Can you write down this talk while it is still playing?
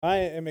I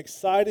am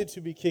excited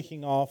to be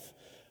kicking off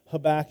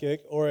Habakkuk,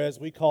 or as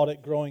we called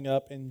it growing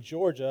up in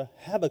Georgia,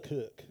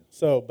 Habakkuk.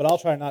 But I'll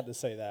try not to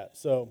say that.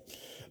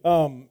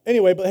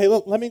 Anyway, but hey,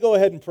 look, let me go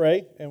ahead and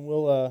pray, and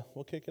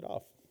we'll kick it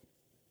off.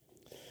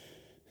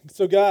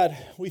 So God,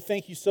 we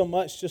thank you so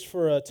much just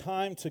for a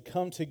time to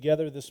come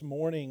together this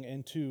morning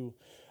and to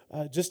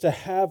just to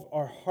have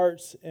our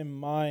hearts and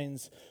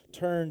minds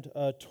turned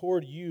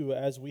toward you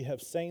as we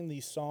have sang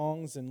these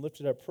songs and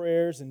lifted up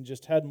prayers and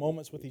just had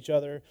moments with each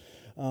other.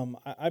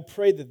 I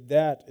pray that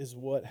that is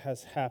what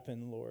has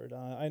happened, Lord.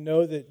 I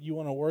know that you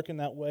want to work in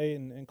that way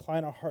and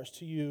incline our hearts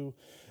to you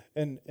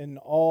in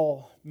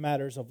all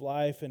matters of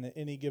life and at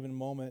any given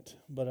moment.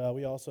 But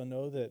we also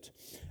know that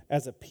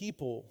as a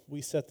people,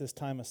 we set this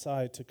time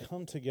aside to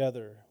come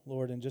together,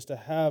 Lord, and just to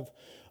have,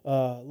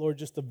 Lord,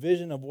 just the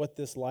vision of what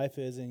this life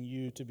is in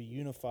you, to be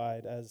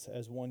unified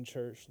as one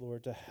church,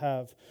 Lord, to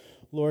have,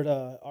 Lord,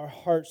 our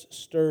hearts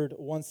stirred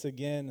once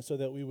again so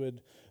that we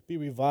would be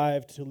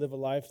revived to live a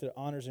life that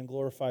honors and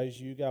glorifies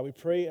you. God, we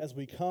pray as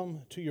we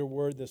come to your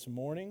word this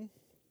morning,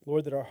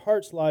 Lord, that our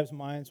hearts, lives,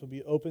 minds would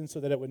be open so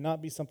that it would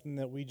not be something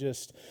that we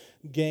just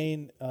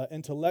gain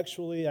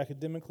intellectually,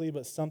 academically,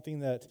 but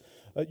something that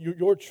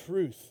your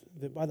truth,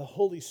 that by the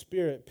Holy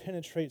Spirit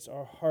penetrates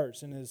our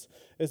hearts. And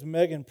as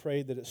Megan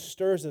prayed, that it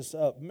stirs us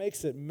up,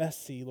 makes it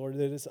messy, Lord,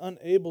 that it's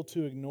unable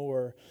to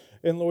ignore.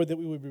 And Lord, that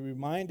we would be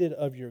reminded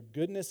of your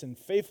goodness and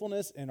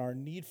faithfulness and our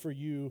need for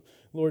you,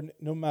 Lord,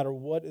 no matter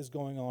what is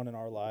going on in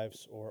our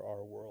lives or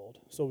our world.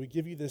 So we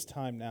give you this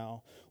time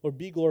now. Lord,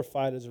 be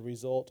glorified as a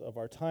result of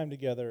our time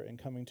together and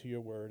coming to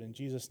your word. In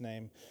Jesus'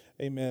 name,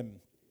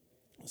 amen.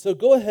 So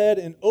go ahead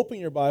and open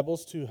your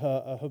Bibles to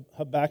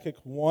Habakkuk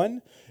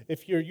 1.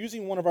 If you're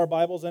using one of our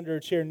Bibles under a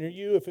chair near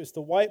you, if it's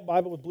the white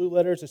Bible with blue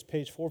letters, it's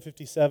page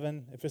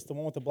 457. If it's the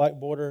one with the black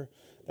border,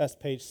 that's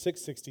page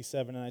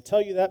 667. And I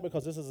tell you that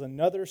because this is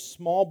another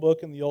small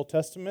book in the Old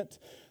Testament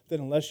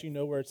that unless you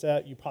know where it's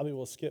at, you probably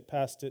will skip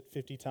past it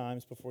 50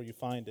 times before you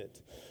find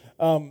it.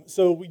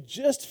 So we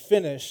just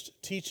finished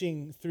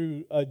teaching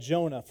through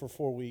Jonah for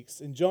 4 weeks.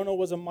 And Jonah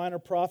was a minor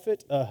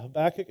prophet.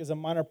 Habakkuk is a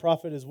minor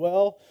prophet as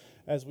well.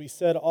 As we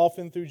said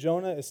often through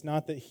Jonah, it's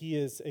not that he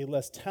is a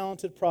less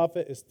talented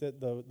prophet, it's that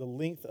the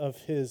length of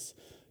his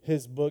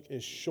book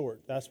is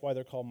short. That's why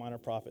they're called minor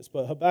prophets.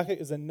 But Habakkuk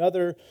is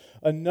another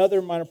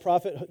minor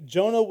prophet.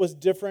 Jonah was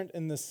different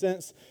in the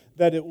sense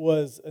that it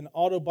was an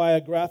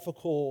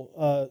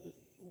autobiographical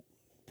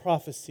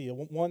prophecy,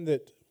 one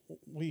that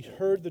we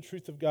heard the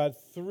truth of God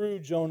through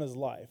Jonah's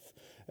life,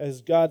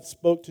 as God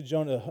spoke to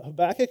Jonah.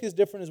 Habakkuk is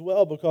different as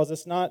well because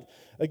it's not,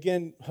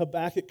 again,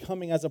 Habakkuk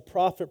coming as a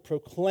prophet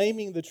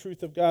proclaiming the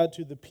truth of God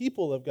to the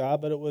people of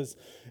God, but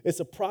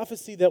it's a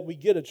prophecy that we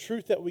get, a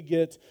truth that we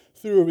get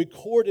through a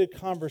recorded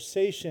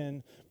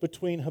conversation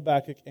between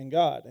Habakkuk and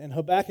God. And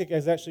Habakkuk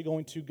is actually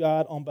going to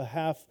God on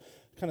behalf,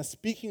 kind of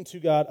speaking to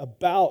God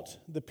about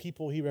the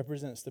people he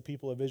represents, the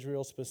people of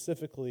Israel,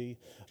 specifically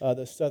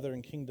the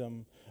southern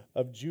kingdom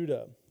of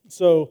Judah.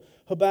 So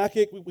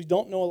Habakkuk, we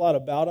don't know a lot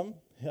about him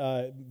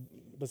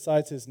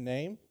besides his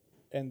name,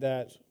 and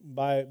that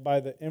by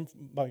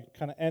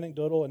kind of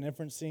anecdotal and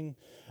inferencing,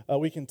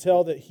 we can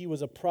tell that he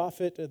was a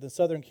prophet of the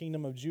southern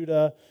kingdom of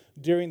Judah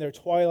during their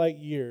twilight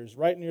years,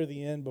 right near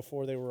the end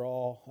before they were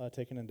all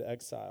taken into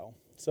exile.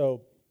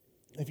 So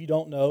if you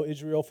don't know,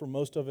 Israel for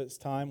most of its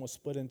time was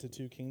split into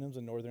two kingdoms: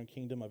 the northern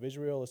kingdom of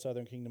Israel, the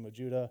southern kingdom of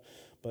Judah,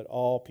 but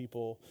all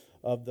people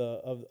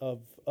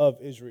of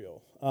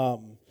Israel.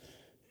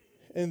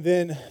 And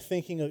then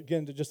thinking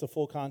again to just the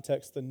full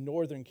context, the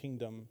northern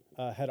kingdom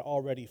had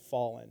already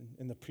fallen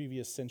in the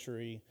previous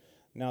century.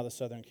 Now the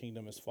southern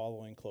kingdom is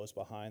following close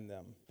behind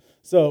them.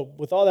 So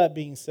with all that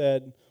being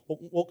said,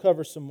 we'll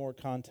cover some more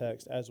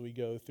context as we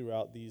go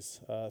throughout these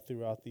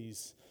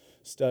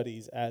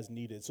studies as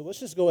needed. So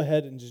let's just go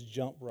ahead and just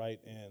jump right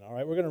in. All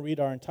right, we're going to read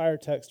our entire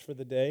text for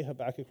the day,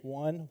 Habakkuk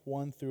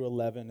 1 through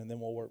 11, and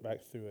then we'll work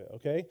back through it,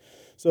 okay?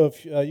 So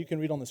if you can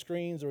read on the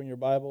screens or in your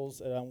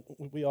Bibles,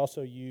 we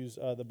also use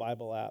the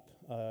Bible app.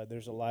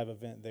 There's a live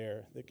event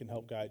there that can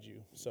help guide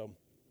you. So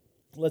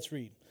let's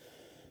read.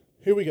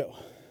 Here we go.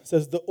 It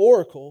says, "The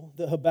oracle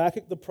that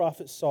Habakkuk the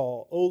prophet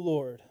saw, O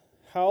Lord,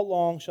 how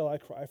long shall I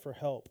cry for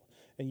help,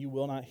 and you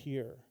will not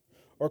hear?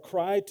 Or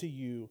cry to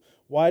you,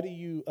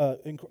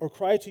 or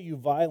cry to you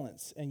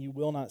violence, and you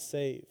will not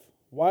save?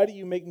 Why do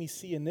you make me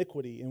see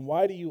iniquity, and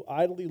why do you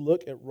idly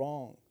look at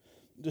wrong?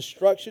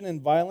 Destruction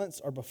and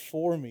violence are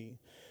before me.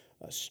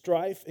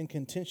 Strife and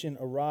contention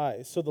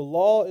arise. So the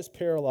law is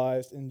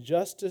paralyzed, and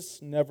justice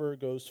never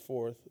goes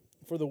forth.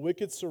 For the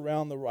wicked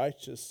surround the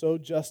righteous, so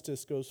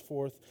justice goes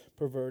forth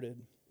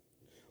perverted.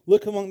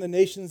 Look among the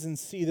nations and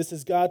see." This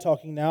is God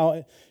talking now.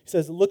 He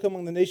says, "Look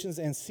among the nations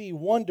and see,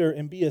 wonder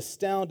and be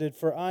astounded,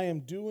 for I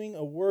am doing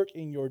a work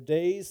in your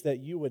days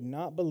that you would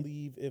not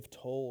believe if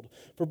told.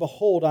 For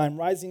behold, I am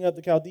rising up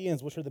the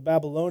Chaldeans, which are the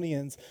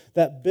Babylonians,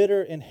 that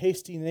bitter and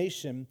hasty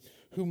nation,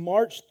 who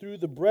march through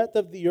the breadth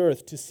of the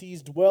earth to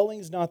seize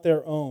dwellings not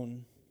their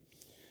own.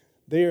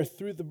 They are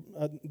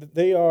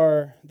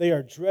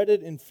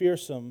dreaded and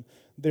fearsome.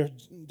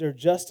 Their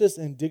justice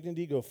and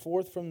dignity go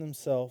forth from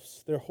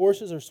themselves. Their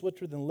horses are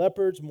swifter than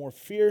leopards, more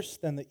fierce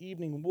than the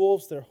evening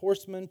wolves. Their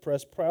horsemen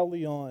press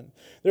proudly on.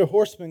 Their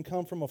horsemen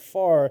come from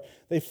afar.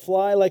 They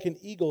fly like an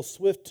eagle,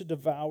 swift to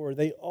devour.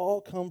 They all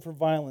come for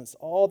violence,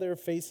 all their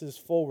faces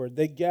forward.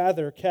 They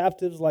gather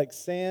captives like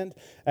sand.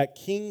 At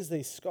kings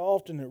they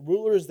scoffed, and at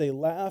rulers they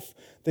laugh.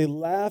 They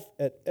laugh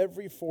at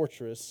every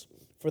fortress,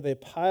 for they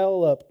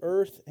pile up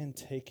earth and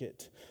take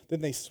it.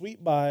 Then they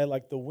sweep by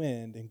like the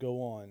wind and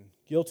go on.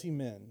 Guilty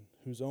men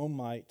whose own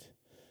might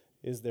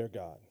is their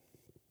God.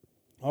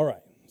 All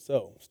right,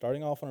 so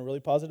starting off on a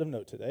really positive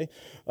note today.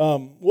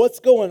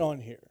 What's going on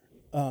here?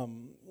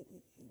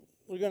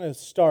 We're going to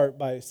start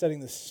by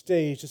setting the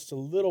stage just a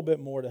little bit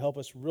more to help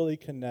us really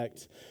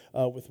connect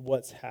with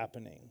what's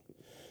happening.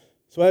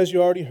 So as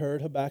you already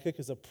heard, Habakkuk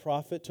is a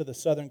prophet to the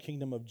southern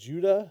kingdom of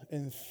Judah,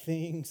 and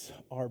things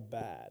are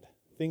bad.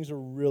 Things are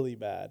really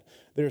bad.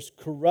 There's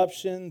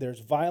corruption, there's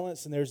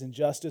violence, and there's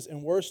injustice.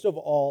 And worst of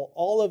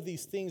all of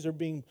these things are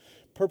being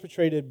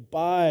perpetrated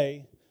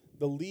by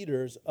the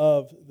leaders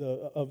of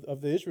the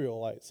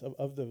Israelites,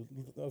 of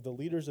the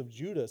leaders of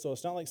Judah. So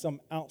it's not like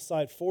some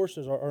outside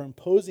forces are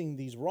imposing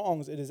these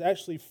wrongs. It is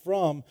actually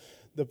from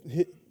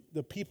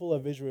the people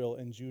of Israel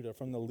and Judah,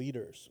 from the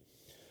leaders.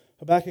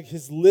 Habakkuk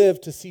has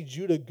lived to see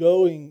Judah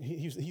going.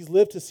 He's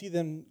lived to see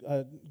them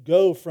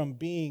go from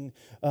being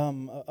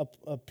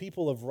a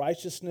people of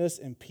righteousness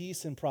and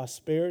peace and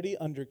prosperity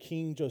under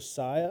King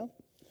Josiah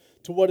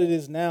to what it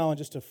is now in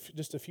just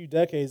a few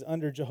decades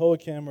under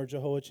Jehoiakim or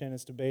Jehoiachin.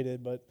 It's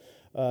debated, but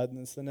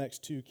it's the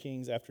next two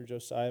kings after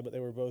Josiah, but they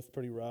were both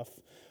pretty rough.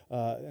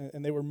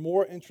 And they were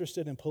more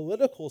interested in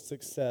political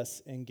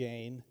success and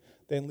gain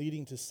than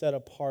leading to set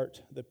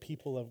apart the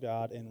people of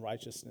God in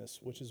righteousness,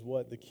 which is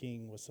what the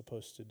king was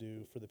supposed to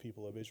do for the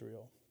people of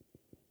Israel.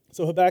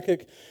 So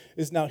Habakkuk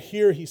is now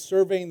here. He's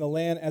surveying the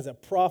land as a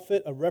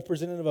prophet, a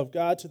representative of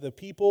God to the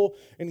people,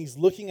 and he's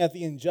looking at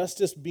the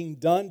injustice being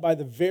done by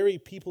the very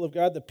people of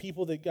God, the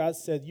people that God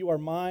said, "You are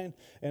mine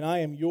and I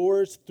am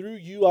yours. Through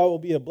you I will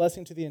be a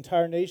blessing to the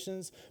entire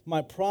nations.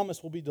 My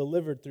promise will be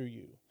delivered through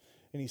you."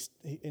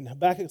 And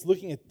Habakkuk's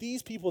looking at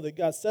these people that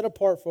God set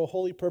apart for a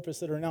holy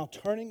purpose that are now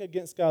turning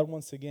against God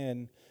once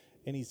again,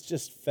 and he's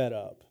just fed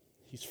up.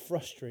 He's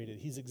frustrated.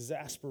 He's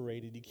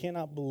exasperated. He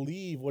cannot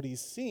believe what he's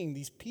seeing,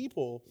 these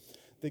people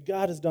that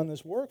God has done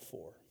this work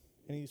for,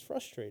 and he's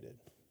frustrated.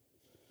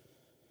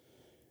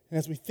 And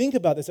as we think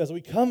about this, as we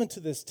come into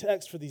this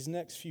text for these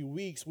next few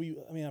weeks,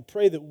 I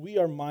pray that we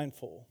are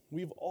mindful.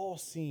 We've all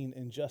seen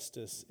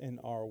injustice in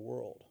our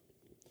world.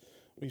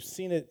 We've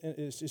seen it,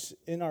 it's just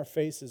in our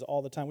faces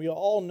all the time. We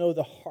all know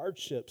the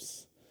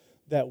hardships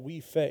that we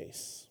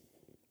face.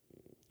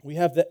 We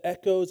have the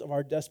echoes of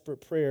our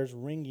desperate prayers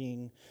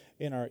ringing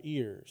in our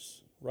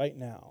ears right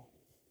now.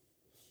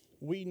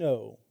 We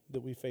know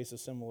that we face a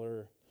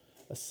similar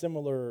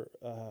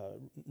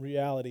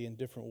reality in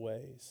different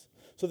ways.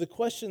 So the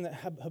question that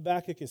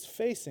Habakkuk is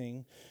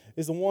facing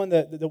is the one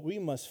that we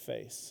must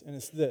face, and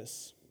it's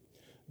this.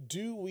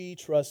 Do we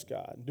trust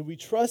God? Do we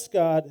trust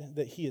God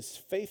that he is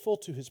faithful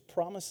to his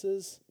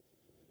promises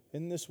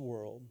in this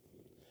world,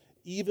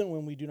 even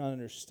when we do not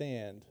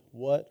understand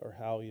what or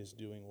how he is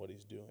doing what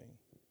he's doing?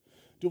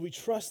 Do we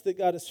trust that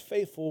God is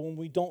faithful when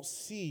we don't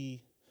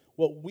see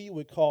what we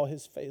would call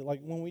his faith,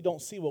 like when we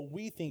don't see what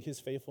we think his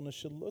faithfulness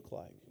should look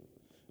like?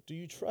 Do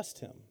you trust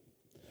him?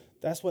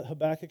 That's what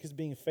Habakkuk is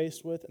being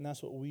faced with, and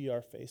that's what we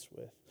are faced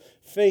with.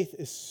 Faith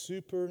is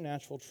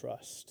supernatural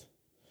trust.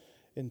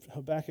 In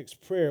Habakkuk's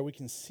prayer, we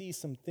can see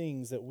some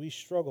things that we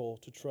struggle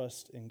to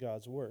trust in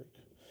God's work.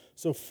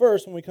 So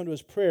first, when we come to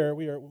his prayer,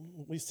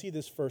 we see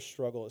this first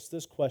struggle. It's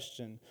this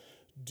question: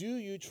 do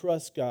you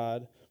trust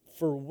God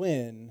for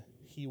when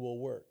he will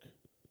work?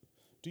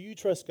 Do you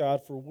trust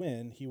God for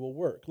when he will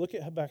work? Look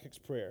at Habakkuk's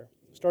prayer,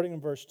 starting in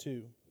verse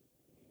 2.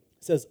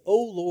 It says,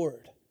 "O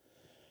Lord,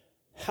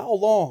 how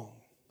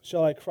long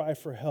shall I cry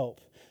for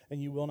help,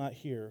 and you will not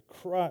hear?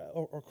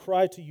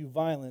 Cry to you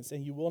violence,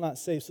 and you will not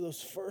save." So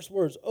those first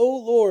words, "O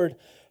Lord,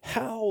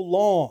 how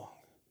long?"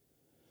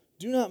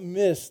 Do not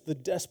miss the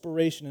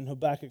desperation in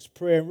Habakkuk's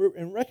prayer.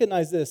 And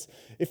recognize this.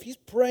 If he's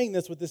praying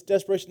this with this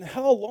desperation,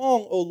 how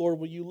long, O Lord,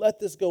 will you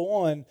let this go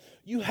on?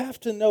 You have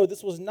to know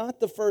this was not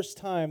the first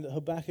time that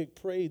Habakkuk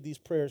prayed these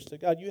prayers to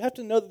God. You have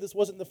to know that this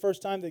wasn't the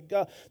first time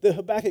that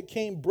Habakkuk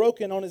came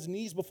broken on his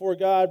knees before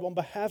God on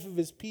behalf of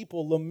his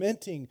people,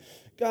 lamenting,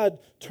 "God,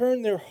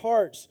 turn their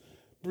hearts,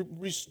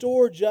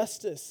 restore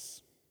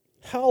justice.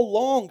 How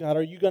long, God,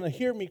 are you going to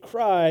hear me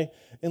cry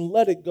and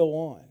let it go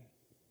on?"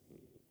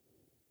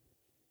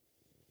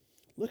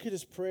 Look at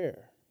his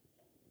prayer.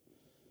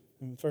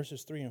 In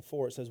verses 3 and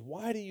 4, it says,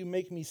 "Why do you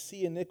make me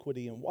see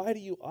iniquity, and why do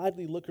you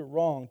idly look at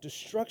wrong?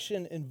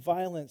 Destruction and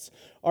violence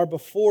are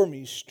before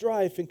me.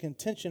 Strife and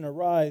contention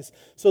arise.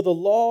 So the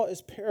law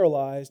is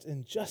paralyzed,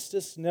 and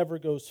justice never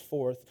goes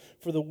forth.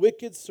 For the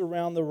wicked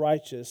surround the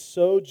righteous,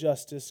 so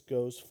justice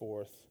goes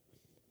forth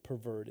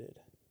perverted."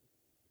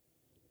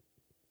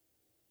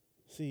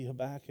 See,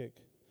 Habakkuk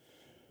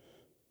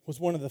was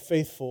one of the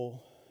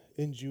faithful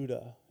in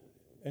Judah.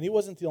 And he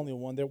wasn't the only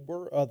one. There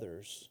were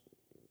others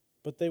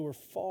but they were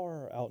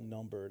far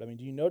outnumbered. I mean,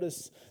 do you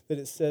notice that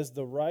it says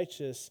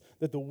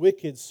that the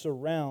wicked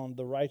surround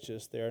the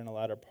righteous there in the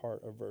latter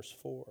part of verse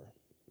 4?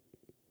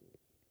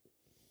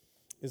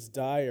 It's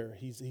dire.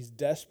 He's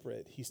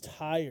desperate. He's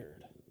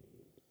tired.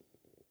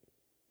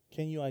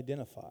 Can you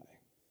identify?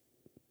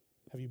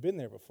 Have you been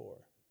there before?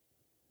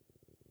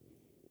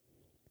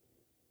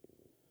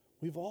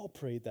 We've all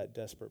prayed that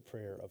desperate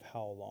prayer of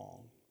how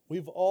long.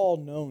 We've all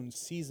known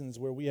seasons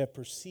where we have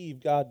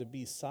perceived God to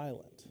be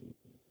silent.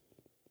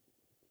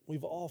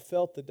 We've all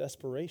felt the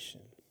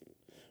desperation.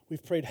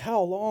 We've prayed,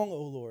 how long,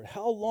 O Lord?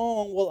 How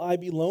long will I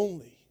be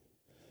lonely?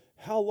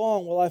 How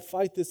long will I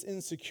fight this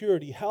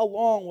insecurity? How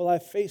long will I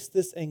face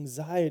this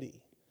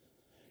anxiety?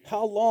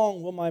 How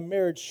long will my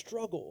marriage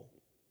struggle?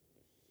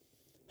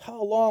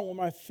 How long will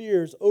my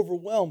fears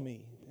overwhelm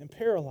me and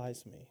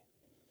paralyze me?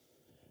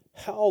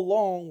 How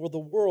long will the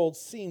world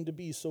seem to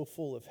be so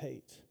full of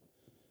hate?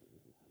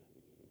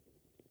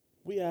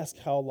 We ask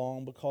how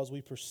long because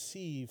we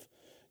perceive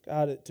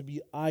God to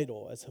be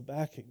idle, as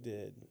Habakkuk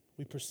did.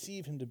 We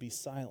perceive him to be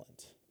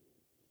silent.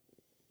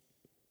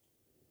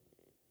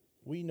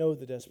 We know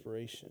the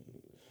desperation.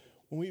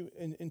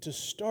 And to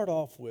start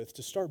off with,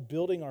 to start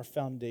building our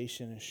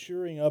foundation and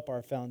shoring up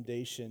our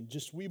foundation,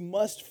 we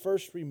must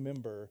first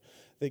remember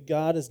that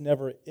God is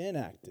never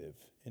inactive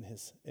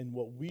in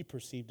what we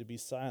perceive to be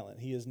silent.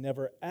 He is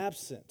never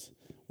absent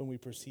when we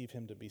perceive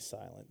him to be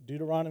silent.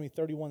 Deuteronomy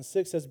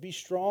 31:6 says, "Be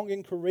strong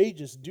and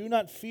courageous. Do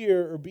not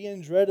fear or be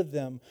in dread of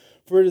them,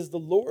 for it is the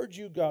Lord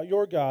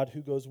your God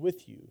who goes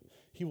with you.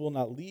 He will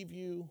not leave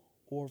you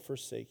or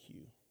forsake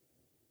you."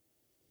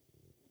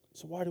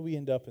 So why do we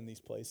end up in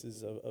these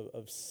places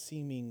of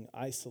seeming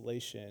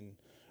isolation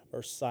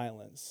or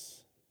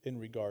silence in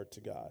regard to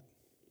God?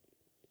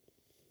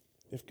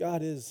 If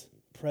God is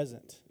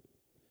present,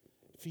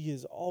 if he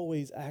is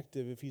always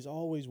active, if he's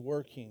always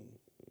working,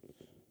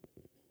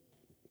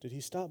 did he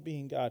stop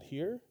being God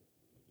here?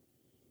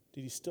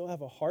 Did he still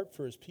have a heart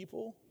for his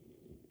people?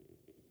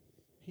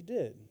 He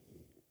did.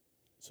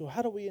 So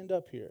how do we end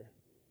up here?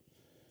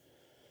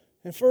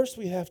 And first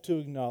we have to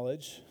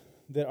acknowledge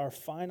that our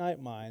finite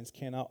minds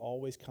cannot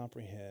always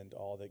comprehend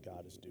all that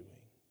God is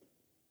doing.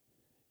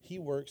 He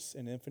works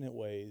in infinite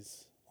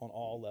ways on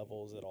all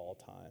levels at all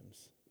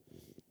times.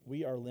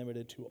 We are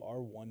limited to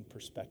our one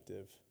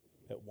perspective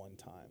at one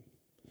time.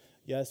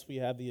 Yes, we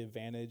have the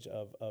advantage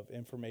of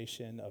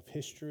information, of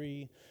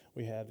history.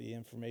 We have the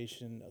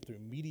information through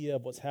media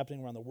of what's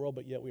happening around the world,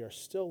 but yet we are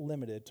still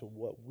limited to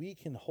what we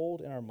can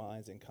hold in our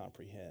minds and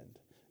comprehend.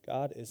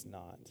 God is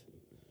not.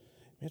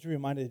 We have to be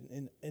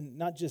reminded, and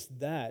not just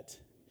that,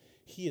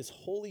 he is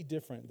wholly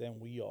different than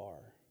we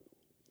are.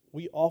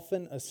 We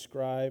often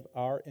ascribe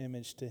our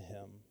image to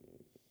him.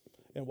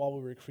 And while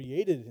we were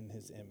created in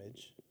his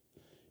image,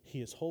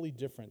 he is wholly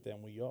different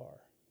than we are.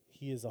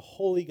 He is a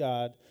holy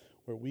God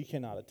where we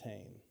cannot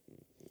attain.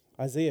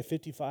 Isaiah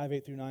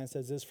 55:8-9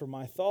 says this, "For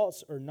my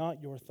thoughts are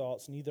not your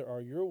thoughts, neither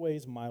are your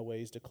ways my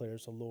ways,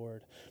 declares the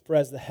Lord. For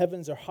as the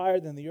heavens are higher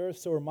than the earth,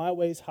 so are my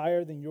ways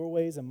higher than your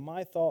ways, and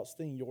my thoughts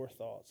than your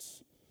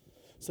thoughts."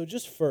 So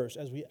just first,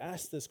 as we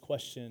ask this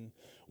question,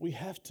 we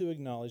have to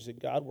acknowledge that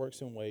God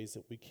works in ways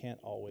that we can't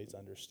always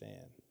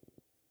understand.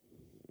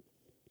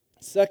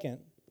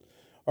 Second,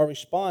 our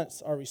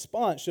response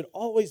should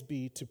always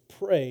be to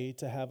pray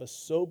to have a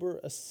sober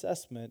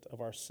assessment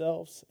of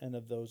ourselves and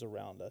of those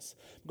around us.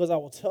 Because I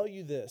will tell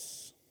you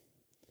this,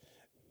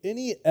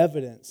 any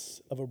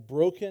evidence of a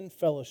broken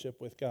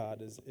fellowship with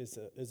God is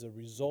a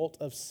result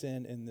of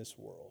sin in this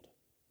world.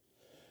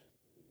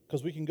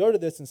 Because we can go to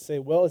this and say,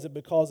 well, is it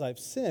because I've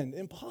sinned?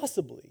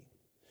 Impossibly.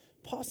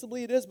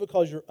 Possibly it is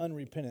because you're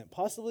unrepentant.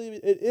 Possibly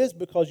it is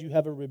because you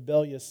have a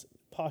rebellious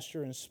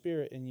posture and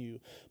spirit in you.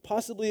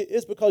 Possibly it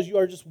is because you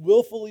are just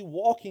willfully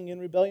walking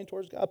in rebellion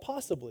towards God.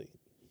 Possibly.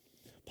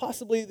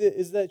 Possibly it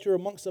is that you're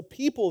amongst a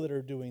people that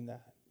are doing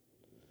that.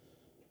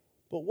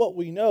 But what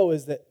we know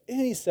is that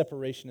any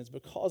separation is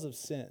because of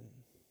sin.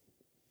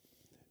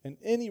 And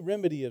any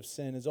remedy of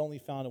sin is only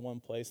found in one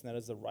place, and that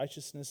is the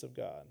righteousness of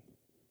God.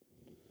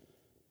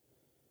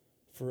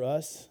 For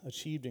us,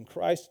 achieved in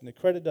Christ and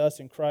accredited us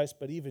in Christ,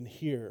 but even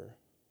here,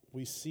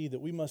 we see that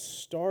we must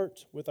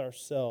start with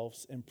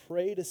ourselves and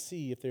pray to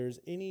see if there is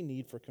any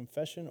need for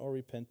confession or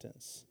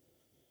repentance.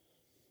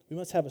 We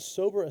must have a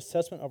sober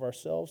assessment of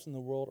ourselves and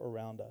the world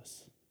around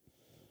us.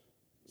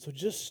 So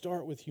just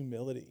start with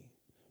humility.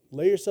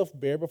 Lay yourself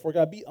bare before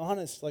God. Be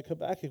honest like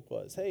Habakkuk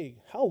was. Hey,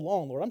 how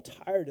long, Lord? I'm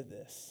tired of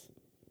this.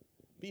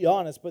 Be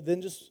honest, but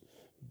then just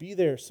be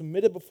there,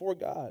 submitted before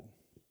God.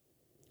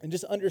 And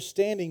just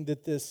understanding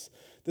that this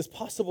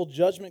possible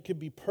judgment could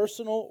be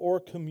personal or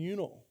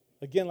communal.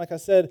 Again, like I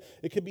said,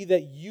 it could be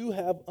that you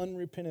have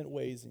unrepentant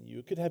ways in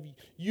you.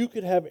 You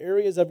could have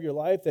areas of your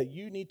life that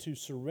you need to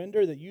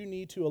surrender, that you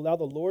need to allow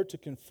the Lord to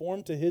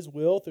conform to his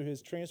will through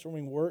his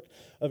transforming work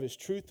of his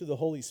truth through the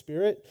Holy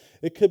Spirit.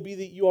 It could be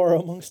that you are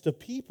amongst a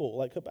people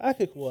like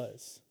Habakkuk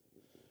was,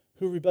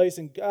 who rebellious,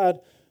 and God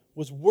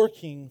was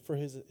working for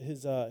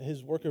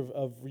his work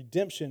of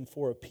redemption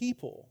for a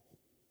people.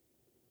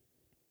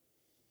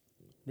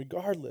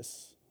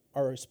 Regardless,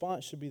 our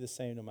response should be the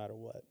same no matter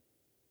what.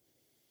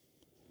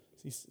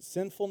 See,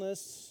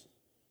 sinfulness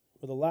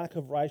or the lack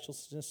of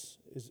righteousness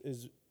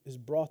is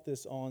brought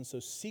this on, so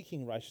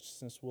seeking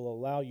righteousness will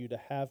allow you to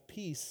have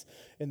peace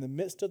in the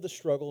midst of the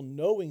struggle,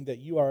 knowing that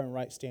you are in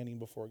right standing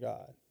before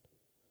God.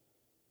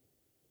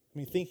 I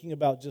mean, thinking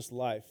about just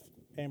life,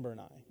 Amber and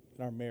I,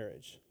 in our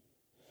marriage,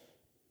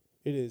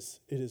 it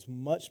is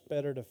much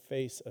better to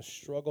face a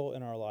struggle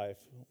in our life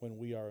when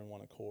we are in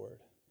one accord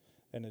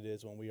than it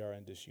is when we are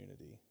in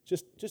disunity.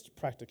 Just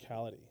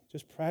practicality,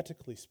 just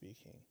practically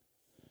speaking.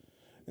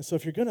 And so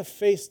if you're going to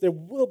face, there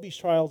will be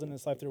trials in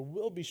this life, there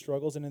will be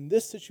struggles. And in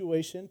this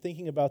situation,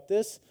 thinking about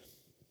this,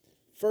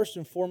 first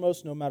and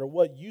foremost, no matter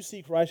what, you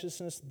seek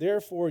righteousness.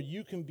 Therefore,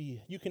 you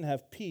can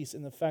have peace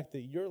in the fact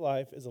that your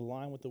life is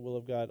aligned with the will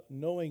of God,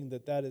 knowing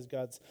that that is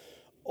God's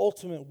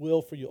ultimate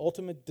will for you,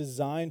 ultimate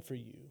design for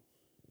you.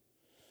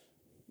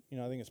 You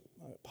know, I think it's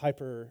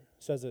Piper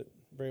says it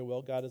very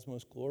well. God is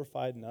most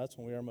glorified in us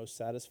when we are most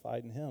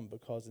satisfied in Him,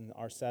 because in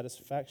our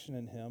satisfaction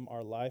in Him,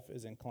 our life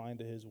is inclined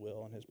to His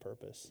will and His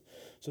purpose.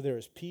 So there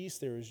is peace,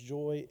 there is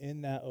joy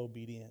in that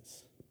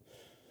obedience.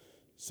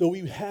 So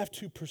we have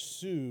to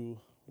pursue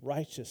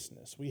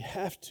righteousness. We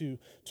have to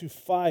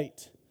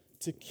fight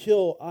to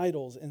kill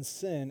idols and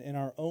sin in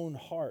our own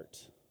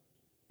heart.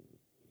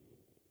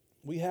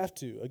 We have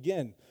to,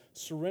 again,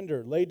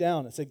 surrender, lay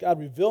down and say, God,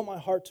 reveal my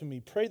heart to me.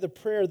 Pray the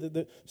prayer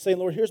saying,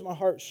 Lord, here's my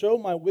heart. Show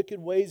my wicked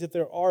ways if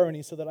there are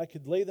any, so that I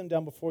could lay them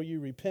down before you,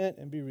 repent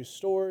and be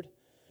restored.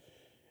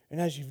 And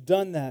as you've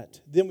done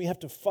that, then we have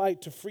to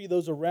fight to free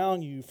those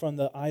around you from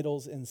the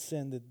idols and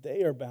sin that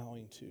they are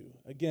bowing to.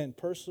 Again,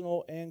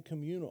 personal and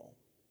communal.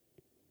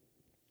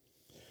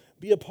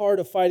 Be a part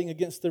of fighting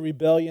against the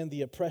rebellion,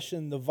 the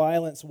oppression, the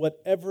violence,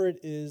 whatever it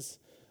is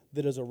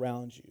that is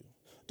around you.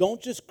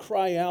 Don't just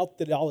cry out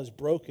that all is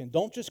broken.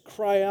 Don't just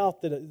cry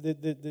out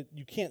that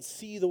you can't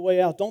see the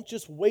way out. Don't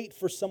just wait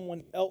for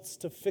someone else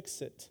to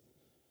fix it.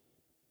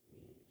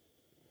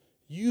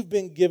 You've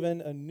been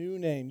given a new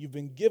name. You've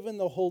been given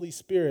the Holy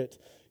Spirit.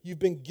 You've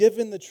been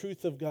given the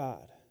truth of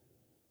God.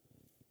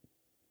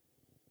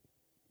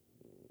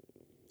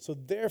 So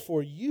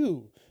therefore,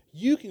 you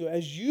can go,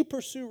 as you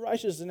pursue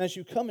righteousness and as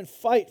you come and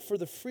fight for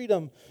the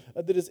freedom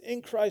that is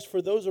in Christ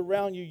for those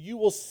around you, you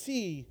will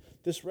see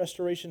this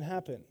restoration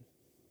happen.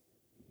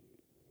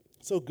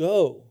 So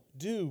go,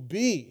 do,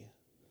 be.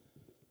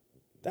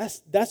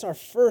 That's our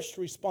first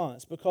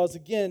response, because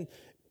again,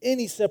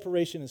 any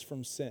separation is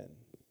from sin.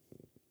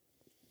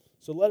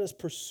 So let us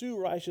pursue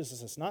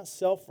righteousness. It's not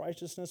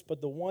self-righteousness, but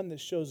the one that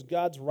shows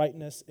God's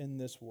rightness in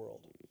this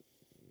world.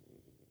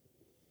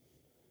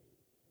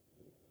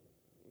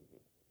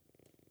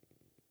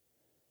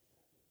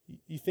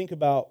 You think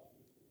about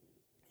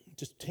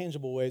just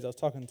tangible ways. I was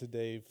talking to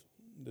Dave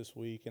this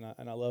week, and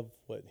I love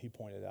what he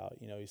pointed out.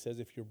 You know, he says,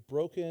 if you're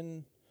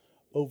broken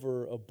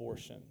over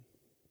abortion,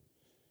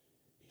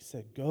 he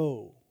said,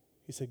 go.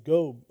 He said,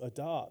 go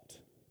adopt.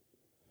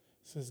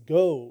 He says,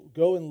 go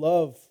and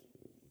love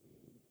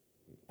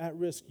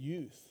at-risk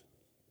youth.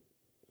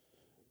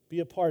 Be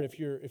a part. If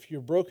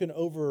you're broken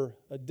over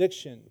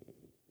addiction,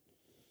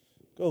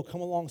 go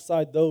come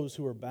alongside those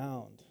who are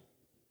bound.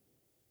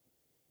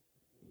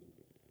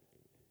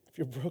 If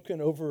you're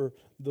broken over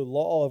the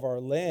law of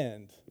our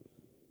land,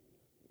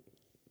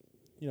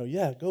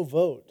 go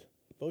vote.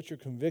 Vote your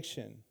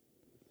conviction.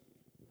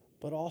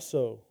 But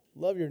also,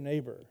 love your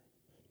neighbor.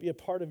 Be a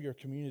part of your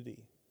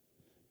community.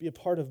 Be a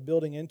part of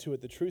building into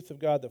it the truth of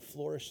God that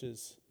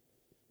flourishes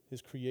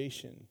His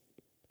creation.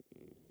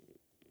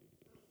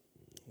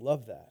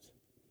 Love that.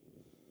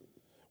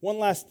 One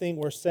last thing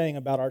we're saying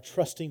about our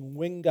trusting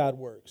when God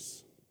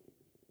works.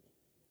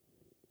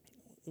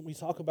 We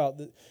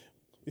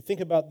think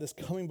about this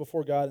coming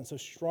before God, and so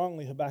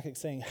strongly Habakkuk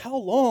saying, how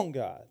long,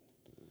 God?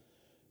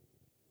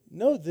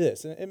 Know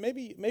this, and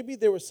maybe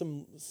there was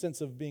some sense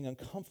of being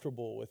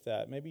uncomfortable with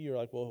that. Maybe you're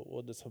like,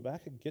 well, does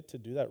Habakkuk get to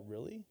do that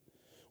really?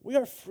 We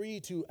are free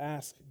to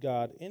ask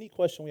God any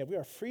question we have. We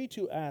are free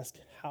to ask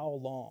how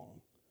long,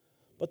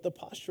 but the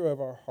posture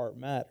of our heart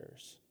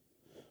matters.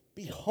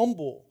 Be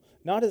humble,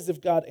 not as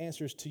if God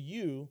answers to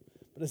you,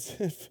 but as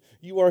if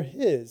you are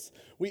His.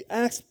 We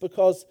ask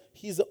because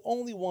He's the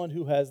only one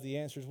who has the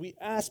answers. We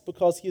ask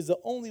because He is the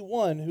only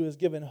one who has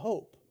given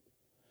hope.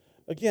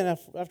 Again,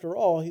 after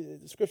all,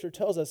 the Scripture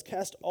tells us,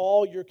 cast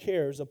all your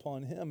cares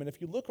upon Him. And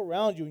if you look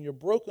around you and you're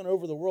broken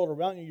over the world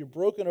around you, you're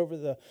broken over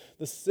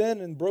the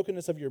sin and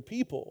brokenness of your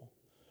people,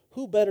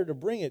 who better to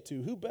bring it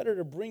to? Who better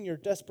to bring your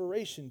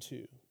desperation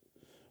to?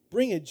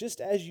 Bring it just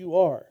as you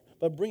are,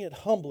 but bring it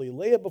humbly.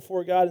 Lay it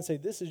before God and say,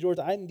 this is yours.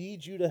 I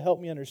need you to help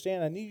me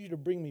understand. I need you to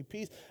bring me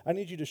peace. I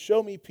need you to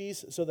show me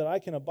peace so that I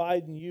can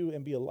abide in you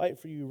and be a light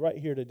for you right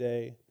here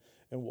today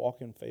and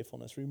walk in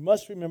faithfulness. We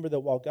must remember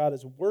that while God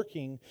is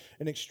working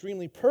in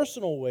extremely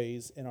personal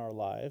ways in our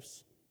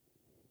lives,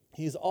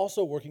 He is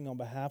also working on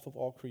behalf of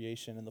all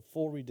creation and the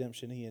full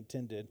redemption He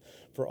intended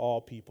for all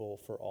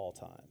people for all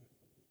time.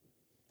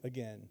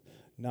 Again,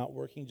 not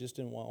working just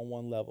on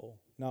one level,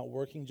 not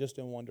working just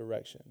in one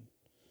direction,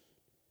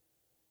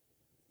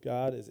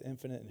 God is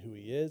infinite in who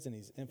he is, and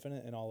he's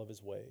infinite in all of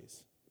his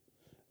ways.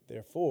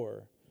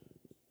 Therefore,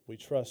 we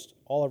trust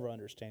all of our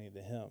understanding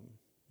to him.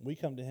 We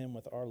come to him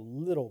with our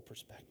little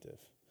perspective.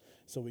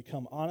 So we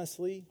come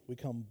honestly, we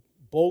come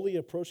boldly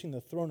approaching the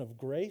throne of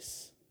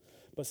grace,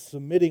 but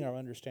submitting our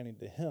understanding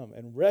to him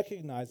and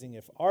recognizing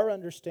if our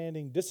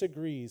understanding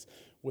disagrees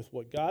with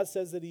what God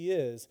says that he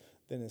is,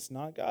 then it's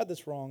not God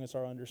that's wrong, it's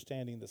our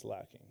understanding that's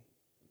lacking.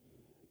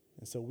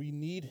 And so we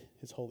need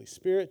his Holy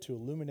Spirit to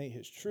illuminate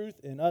his truth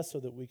in us so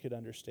that we could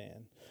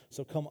understand.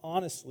 So come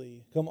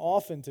honestly, come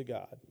often to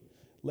God.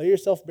 Lay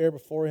yourself bare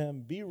before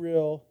him, be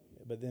real,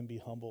 but then be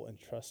humble and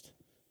trust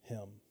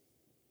him.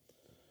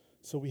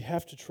 So we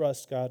have to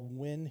trust God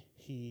when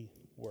he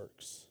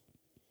works.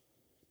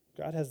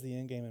 God has the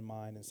end game in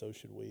mind, and so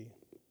should we.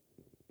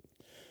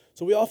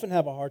 So we often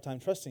have a hard time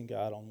trusting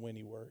God on when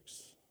he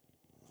works.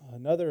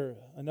 Another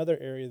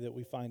area that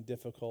we find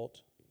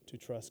difficult to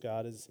trust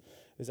God is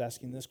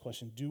asking this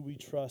question: do we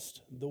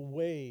trust the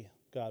way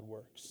God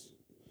works?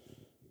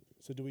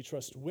 So do we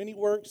trust when he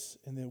works,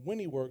 and then when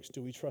he works,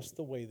 do we trust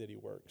the way that he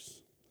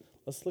works?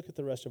 Let's look at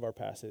the rest of our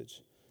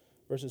passage,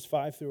 verses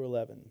 5 through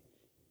 11.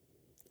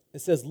 It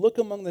says, look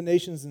among the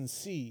nations and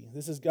see.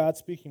 This is God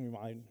speaking,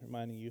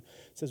 reminding you.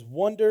 It says,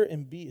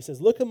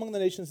 look among the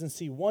nations and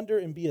see, wonder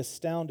and be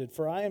astounded,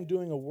 for I am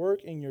doing a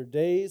work in your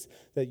days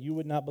that you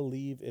would not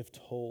believe if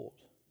told.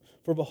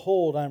 For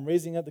behold, I am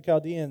raising up the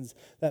Chaldeans,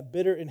 that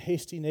bitter and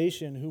hasty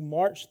nation, who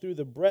march through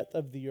the breadth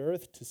of the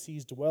earth to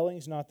seize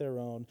dwellings not their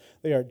own.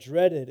 They are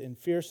dreaded and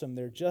fearsome.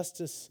 Their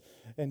justice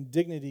and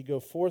dignity go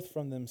forth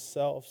from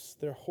themselves.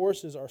 Their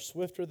horses are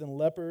swifter than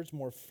leopards,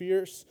 more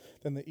fierce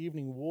than the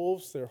evening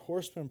wolves. Their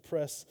horsemen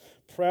press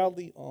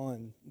proudly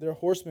on. Their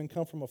horsemen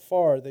come from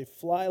afar. They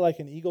fly like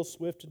an eagle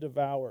swift to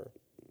devour.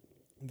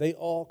 They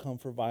all come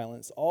for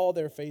violence, all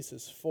their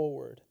faces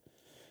forward.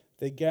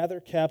 They gather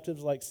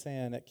captives like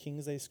sand. At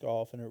kings they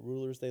scoff, and at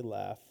rulers they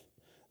laugh.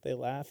 They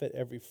laugh at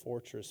every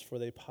fortress, for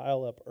they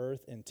pile up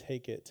earth and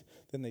take it.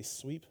 Then they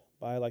sweep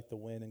by like the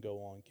wind and go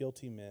on.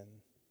 Guilty men,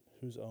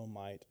 whose own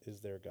might is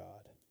their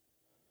God.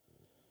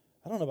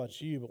 I don't know about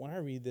you, but when I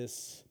read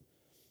this,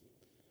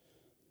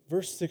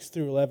 verse 6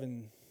 through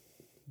 11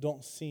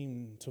 don't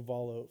seem to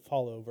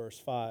follow verse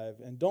 5,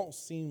 and don't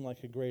seem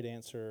like a great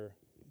answer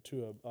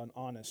to an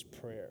honest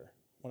prayer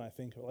when I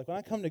think of it. Like when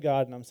I come to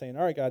God and I'm saying,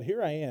 all right, God,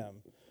 here I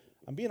am.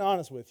 I'm being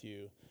honest with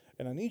you,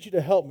 and I need you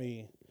to help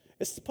me.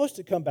 It's supposed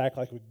to come back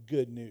like with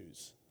good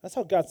news. That's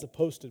how God's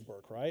supposed to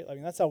work, right? I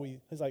mean, that's how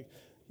he's like,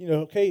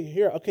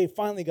 okay,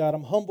 finally, God,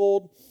 I'm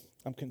humbled,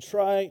 I'm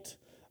contrite,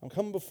 I'm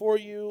coming before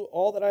you,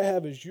 all that I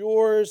have is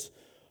yours.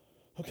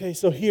 Okay,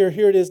 so here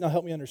it is, now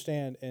help me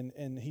understand.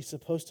 And he's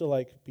supposed to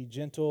like be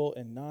gentle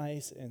and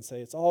nice and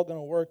say, it's all going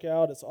to work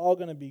out, it's all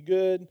going to be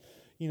good.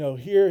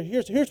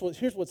 Here's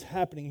what's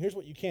happening, here's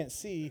what you can't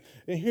see,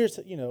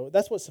 and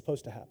that's what's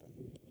supposed to happen.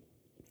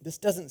 This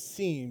doesn't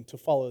seem to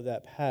follow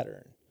that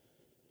pattern.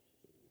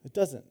 It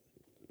doesn't.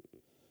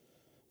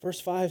 Verse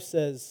 5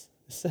 says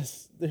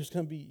there's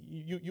going to be,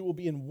 you will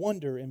be in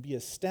wonder and be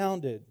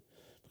astounded,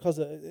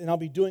 and I'll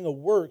be doing a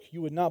work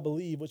you would not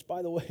believe, which,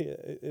 by the way,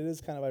 it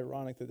is kind of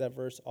ironic that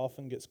verse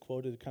often gets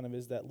quoted, kind of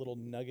is that little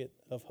nugget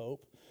of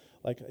hope.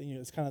 Like,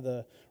 it's kind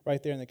of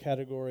right there in the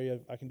category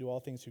of I can do all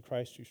things through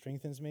Christ who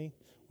strengthens me,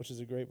 which is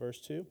a great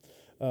verse too.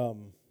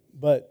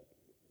 But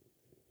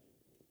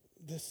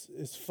this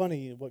is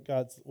funny,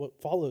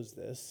 what follows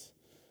this.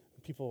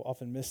 People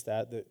often miss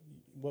that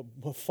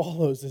what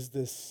follows is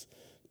this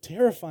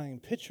terrifying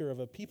picture of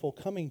a people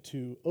coming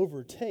to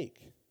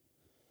overtake.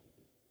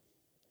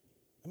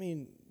 I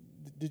mean,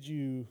 did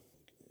you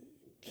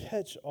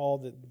catch all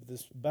that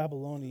this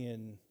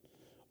Babylonian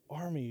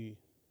army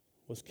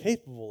was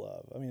capable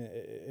of? I mean,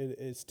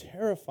 it's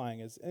terrifying,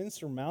 it's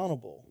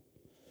insurmountable.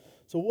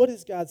 So what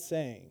is God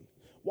saying?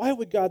 Why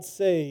would God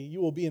say, you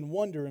will be in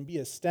wonder and be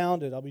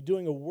astounded? I'll be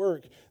doing a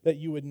work that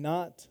you would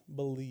not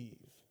believe.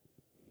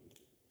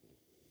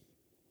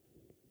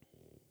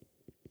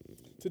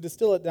 To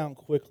distill it down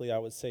quickly, I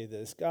would say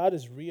this. God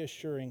is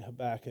reassuring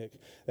Habakkuk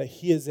that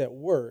he is at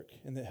work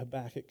and that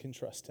Habakkuk can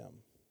trust him.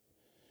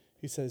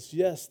 He says,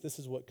 yes, this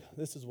is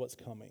what's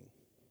coming.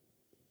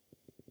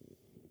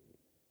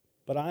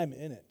 But I'm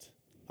in it.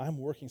 I'm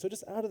working. So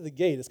just out of the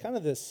gate, it's kind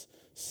of this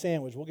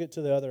sandwich. We'll get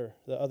to the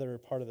other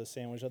part of the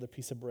sandwich, the other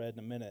piece of bread in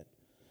a minute.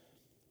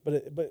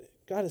 But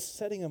God is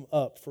setting him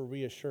up for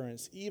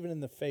reassurance, even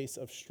in the face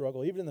of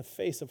struggle, even in the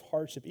face of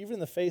hardship, even in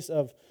the face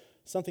of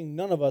something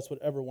none of us would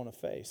ever want to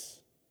face.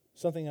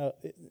 Something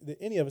that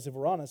any of us, if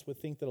we're honest, would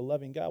think that a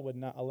loving God would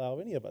not allow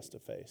any of us to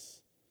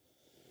face.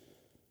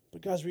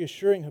 But God's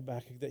reassuring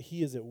Habakkuk that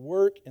he is at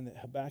work and that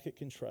Habakkuk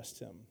can trust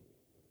him.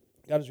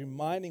 God is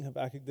reminding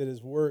Habakkuk that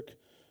his work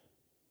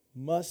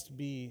must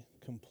be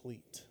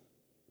complete.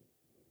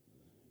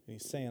 And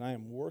he's saying, I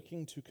am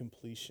working to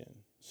completion.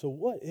 So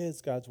what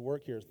is God's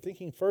work here?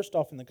 Thinking first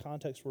off in the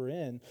context we're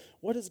in,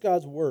 what is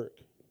God's work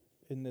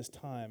in this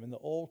time, in the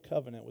old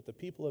covenant with the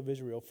people of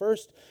Israel?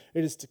 First,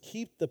 it is to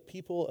keep the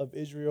people of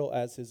Israel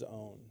as his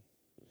own.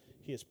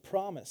 He has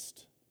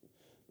promised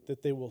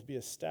that they will be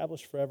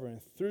established forever,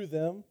 and through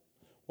them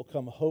will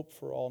come hope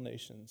for all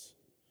nations,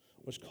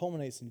 which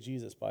culminates in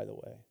Jesus, by the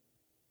way.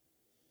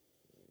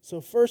 So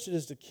first it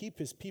is to keep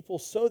his people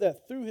so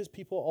that through his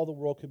people all the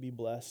world could be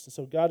blessed. And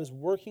so God is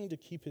working to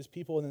keep his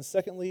people. And then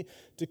secondly,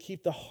 to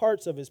keep the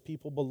hearts of his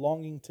people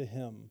belonging to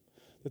him,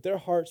 that their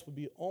hearts would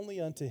be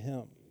only unto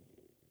him.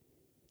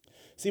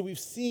 See, we've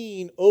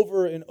seen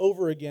over and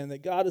over again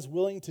that God is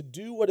willing to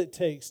do what it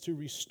takes to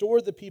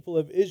restore the people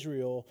of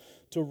Israel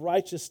to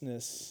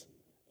righteousness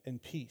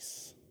and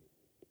peace.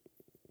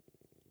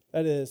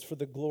 That is, for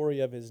the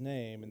glory of his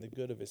name and the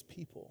good of his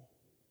people.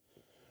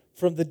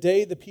 From the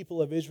day the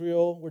people of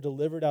Israel were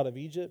delivered out of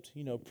Egypt,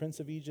 Prince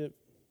of Egypt,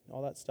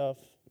 all that stuff,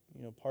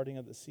 parting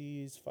of the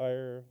seas,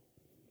 fire,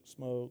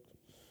 smoke,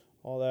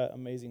 all that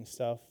amazing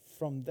stuff.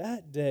 From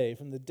that day,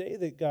 from the day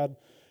that God,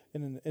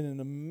 in an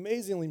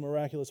amazingly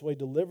miraculous way,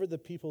 delivered the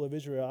people of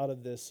Israel out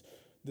of this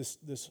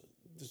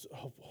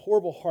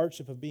horrible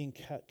hardship of being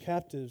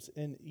captives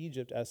in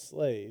Egypt as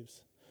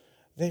slaves,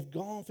 they've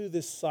gone through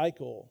this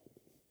cycle,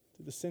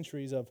 through the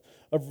centuries of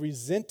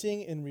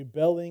resenting and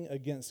rebelling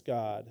against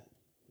God,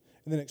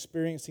 and then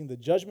experiencing the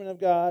judgment of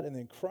God, and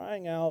then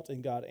crying out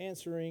and God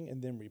answering,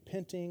 and then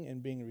repenting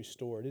and being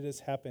restored. It has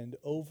happened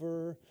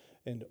over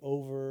and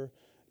over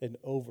and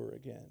over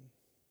again.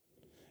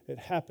 It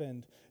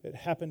happened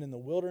in the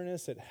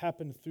wilderness. It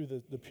happened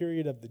through the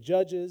period of the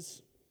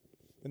judges.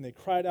 And they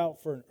cried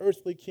out for an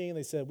earthly king.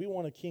 They said, we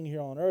want a king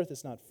here on earth.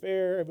 It's not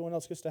fair. Everyone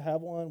else gets to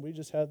have one. We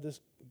just have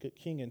this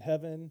king in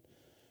heaven.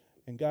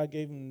 And God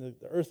gave them the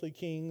earthly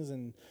kings,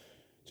 and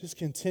just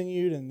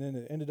continued, and then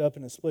it ended up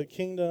in a split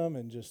kingdom,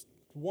 and just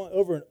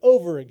over and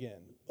over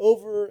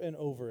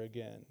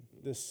again,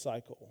 this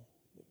cycle.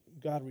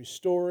 God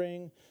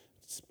restoring,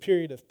 this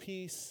period of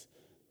peace,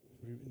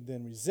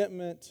 then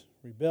resentment,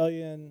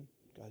 rebellion,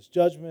 God's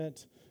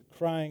judgment,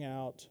 crying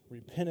out,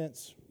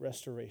 repentance,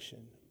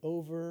 restoration,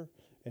 over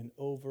and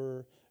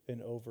over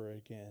and over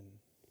again.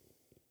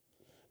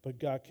 But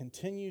God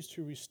continues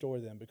to restore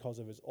them because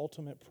of his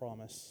ultimate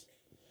promise.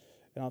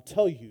 And I'll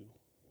tell you,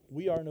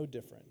 we are no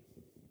different.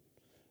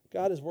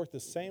 God has worked the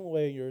same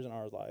way in yours and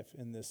our life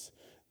in this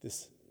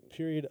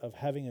period of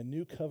having a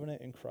new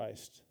covenant in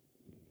Christ.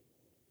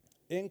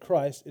 In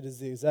Christ, it is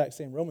the exact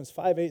same. Romans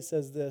 5:8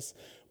 says this,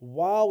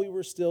 while we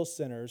were still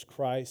sinners,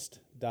 Christ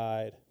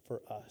died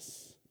for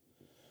us.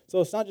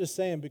 So it's not just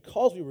saying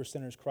because we were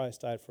sinners,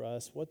 Christ died for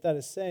us. What that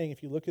is saying,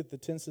 if you look at the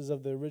tenses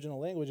of the original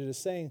language, it is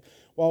saying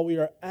while we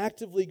are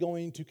actively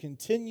going to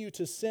continue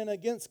to sin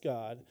against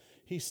God,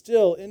 he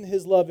still, in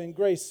his love and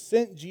grace,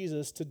 sent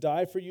Jesus to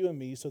die for you and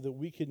me so that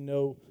we could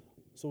know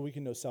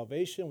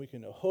salvation, we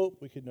can know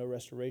hope, we can know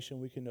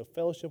restoration, we can know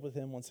fellowship with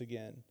him once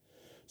again.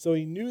 So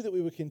he knew that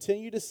we would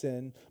continue to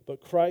sin,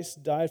 but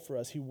Christ died for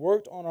us. He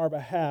worked on our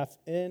behalf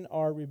in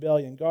our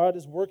rebellion. God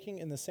is working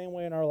in the same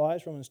way in our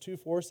lives. Romans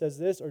 2:4 says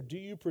this, or do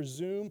you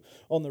presume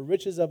on the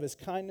riches of his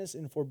kindness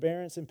and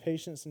forbearance and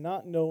patience,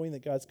 not knowing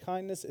that God's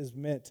kindness is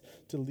meant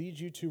to lead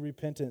you to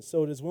repentance?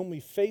 So it is when we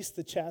face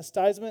the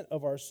chastisement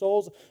of our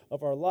souls,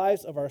 of our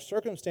lives, of our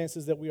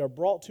circumstances, that we are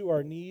brought to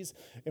our knees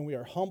and we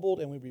are humbled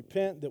and we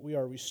repent, that we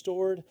are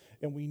restored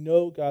and we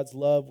know God's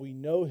love, we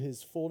know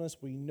his fullness,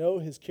 we know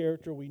his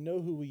character, we know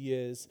who he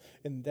is,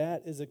 and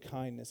that is a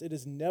kindness. It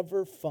is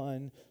never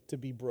fun to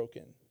be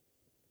broken.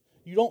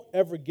 You don't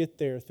ever get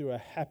there through a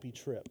happy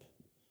trip.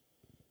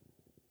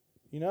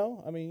 You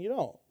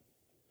don't.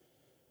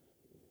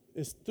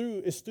 It's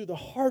through the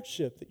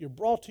hardship that you're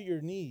brought to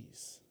your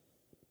knees.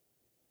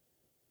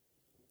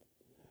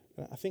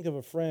 I think of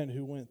a friend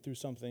who went through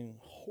something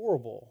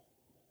horrible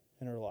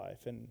in her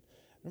life, and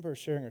I remember her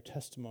sharing her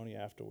testimony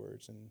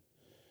afterwards, and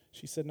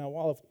she said, now,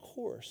 while of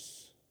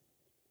course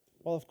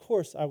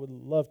I would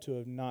love to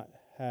have not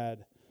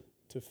had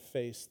to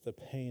face the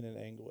pain and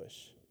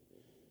anguish,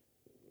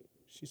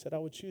 she said, I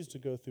would choose to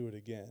go through it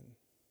again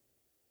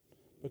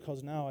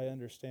because now I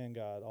understand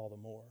God all the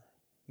more.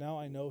 Now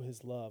I know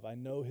his love. I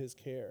know his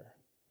care.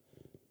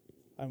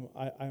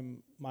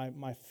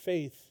 My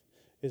faith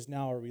is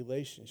now a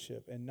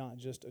relationship and not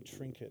just a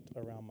trinket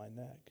around my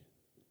neck.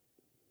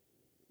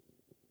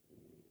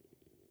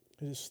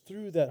 It is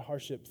through that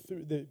hardship,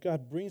 that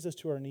God brings us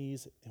to our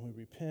knees and we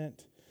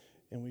repent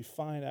and we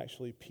find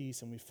actually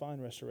peace and we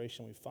find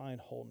restoration, we find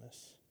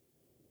wholeness.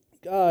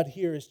 God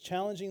here is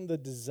challenging the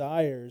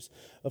desires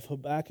of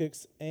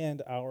Habakkuk's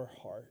and our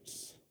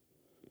hearts.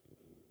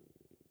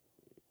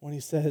 When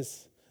he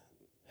says,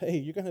 hey,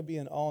 you're going to be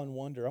in awe and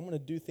wonder. I'm going to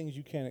do things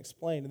you can't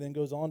explain. And then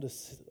goes on to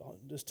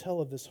just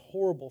tell of this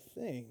horrible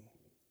thing.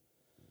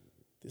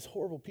 These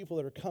horrible people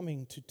that are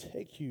coming to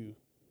take you.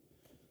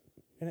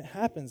 And it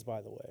happens,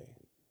 by the way.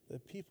 The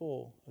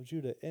people of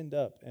Judah end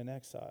up in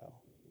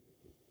exile.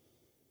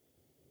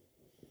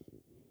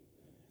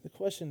 The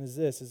question is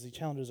this, as he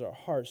challenges our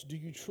hearts, do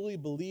you truly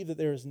believe that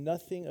there is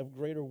nothing of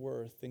greater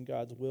worth than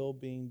God's will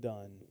being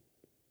done?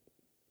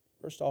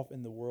 First off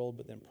in the world,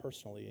 but then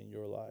personally in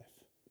your life.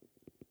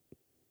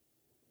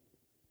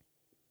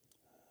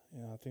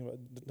 I think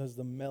about, does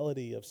the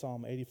melody of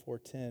Psalm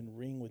 84:10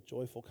 ring with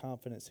joyful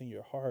confidence in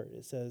your heart?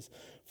 It says,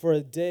 "For a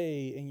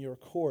day in your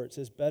courts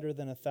is better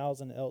than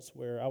 1,000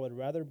 elsewhere. I would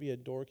rather be a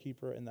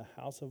doorkeeper in the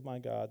house of my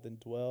God than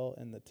dwell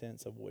in the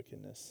tents of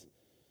wickedness.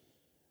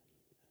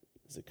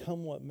 Does it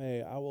come what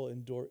may, I will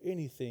endure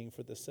anything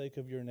for the sake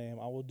of your name.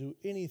 I will do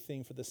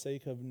anything for the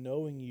sake of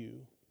knowing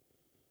you,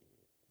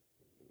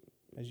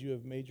 as you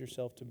have made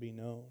yourself to be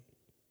known."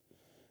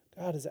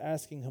 God is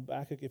asking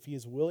Habakkuk if he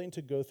is willing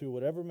to go through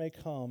whatever may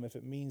come if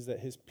it means that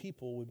his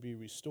people would be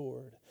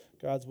restored.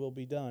 God's will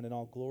be done and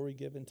all glory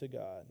given to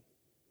God.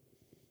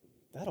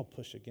 That'll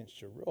push against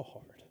you real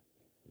hard.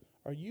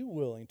 Are you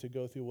willing to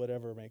go through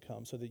whatever may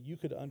come so that you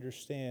could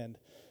understand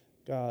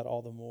God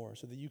all the more,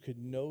 so that you could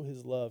know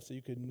his love, so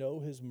you could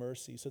know his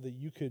mercy, so that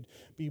you could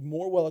be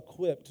more well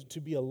equipped to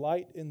be a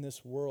light in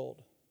this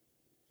world,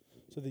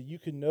 so that you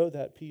can know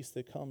that peace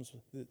that comes.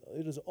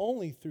 It is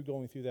only through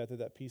going through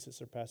that peace that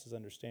surpasses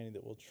understanding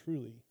that will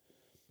truly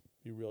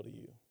be real to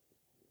you.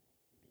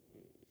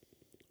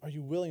 Are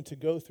you willing to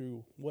go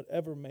through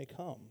whatever may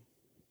come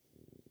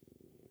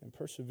and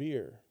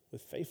persevere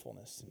with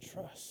faithfulness and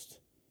trust?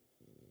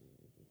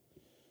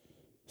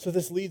 So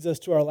this leads us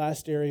to our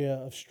last area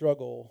of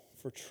struggle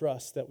for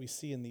trust that we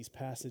see in these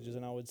passages,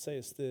 and I would say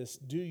it's this: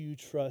 do you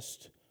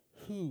trust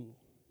who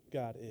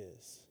God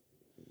is?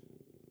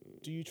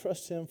 Do you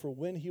trust him for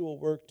when he will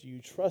work? Do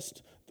you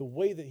trust the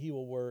way that he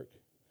will work?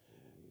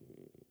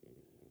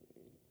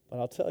 But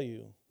I'll tell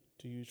you,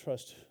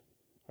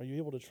 are you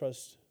able to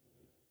trust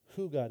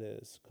who God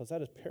is? Because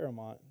that is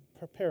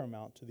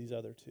paramount to these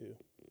other two.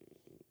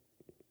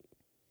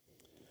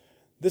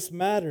 This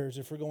matters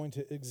if we're going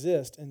to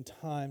exist in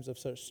times of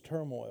such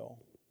turmoil,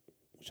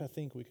 which I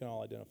think we can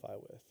all identify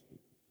with.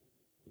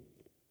 It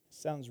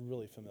sounds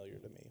really familiar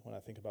to me when I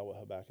think about what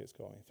Habakkuk is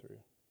going through.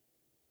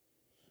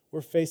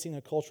 We're facing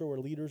a culture where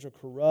leaders are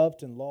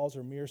corrupt and laws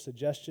are mere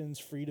suggestions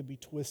free to be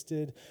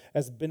twisted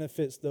as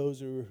benefits those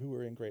who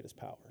are in greatest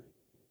power.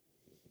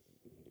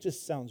 It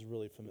just sounds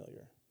really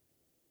familiar.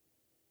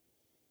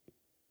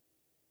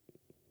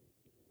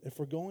 If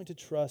we're going to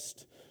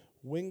trust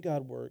when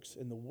God works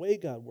and the way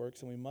God works,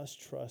 then we must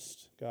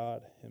trust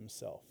God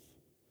himself.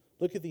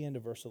 Look at the end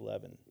of verse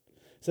 11.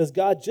 It says,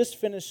 God just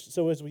finished,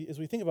 so as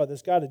we think about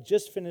this, God had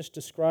just finished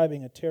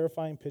describing a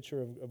terrifying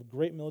picture of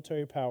great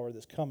military power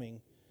that's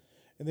coming.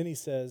 And then he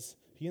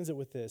ends it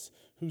with this: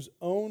 whose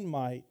own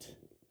might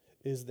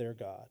is their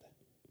God.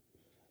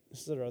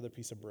 This is our other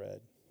piece of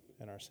bread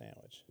in our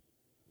sandwich.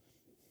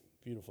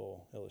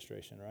 Beautiful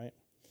illustration, right?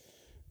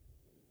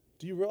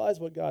 Do you realize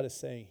what God is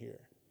saying here?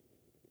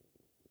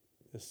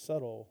 It's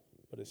subtle,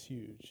 but it's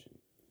huge.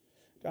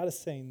 God is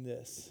saying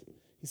this.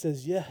 He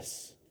says,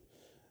 yes,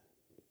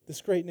 this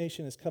great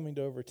nation is coming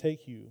to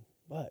overtake you,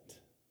 but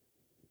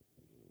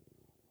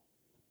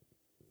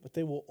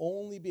they will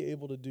only be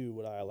able to do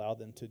what I allow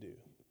them to do.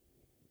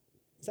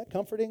 Is that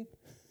comforting?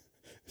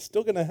 It's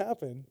still going to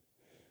happen.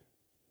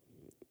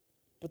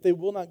 But they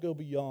will not go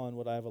beyond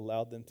what I have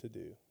allowed them to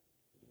do.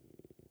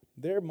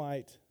 Their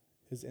might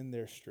is in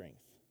their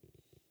strength.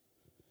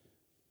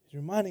 He's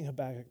reminding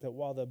Habakkuk that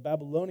while the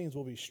Babylonians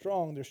will be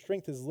strong, their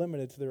strength is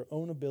limited to their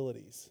own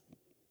abilities,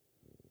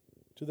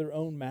 to their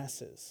own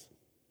masses.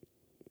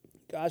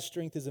 God's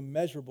strength is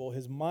immeasurable.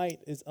 His might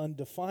is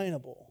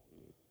undefinable.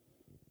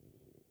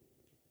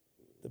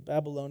 The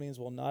Babylonians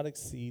will not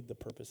exceed the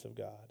purpose of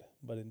God,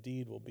 but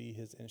indeed will be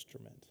his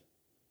instrument.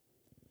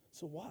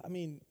 So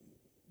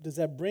does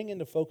that bring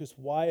into focus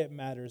why it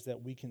matters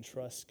that we can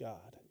trust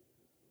God?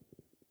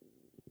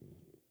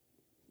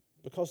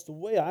 Because the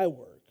way I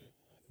work,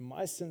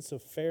 my sense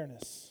of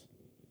fairness,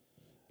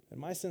 and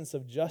my sense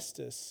of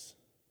justice,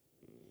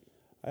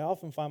 I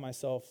often find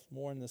myself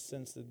more in the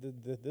sense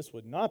that this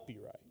would not be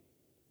right.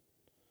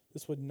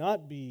 This would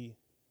not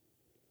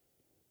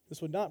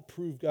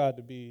prove God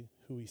to be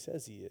who he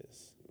says he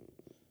is.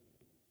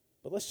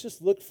 But let's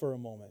just look for a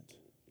moment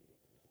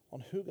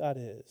on who God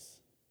is.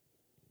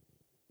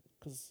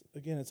 Because,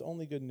 again, it's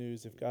only good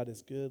news if God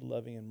is good,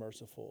 loving, and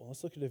merciful.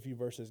 Let's look at a few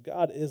verses.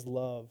 God is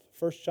love.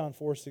 1 John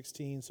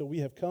 4:16. So we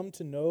have come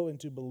to know and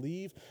to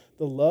believe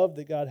the love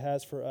that God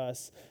has for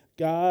us.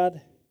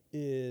 God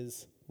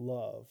is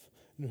love.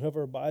 And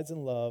whoever abides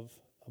in love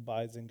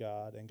abides in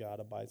God, and God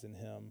abides in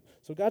him.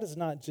 So God is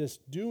not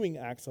just doing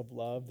acts of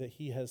love that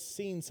he has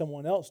seen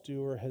someone else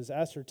do or has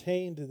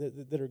ascertained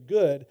that are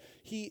good.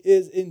 He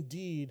is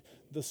indeed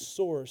the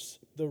source,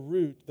 the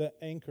root, the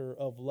anchor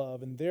of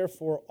love, and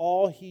therefore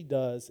all he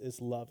does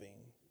is loving.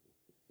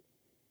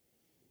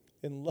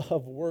 And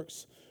love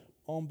works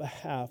on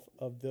behalf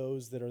of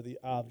those that are the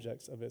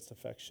objects of its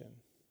affection.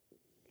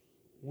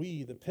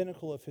 We, the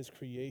pinnacle of his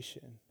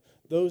creation,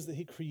 those that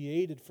he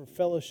created for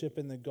fellowship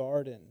in the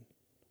garden,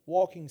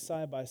 walking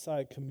side by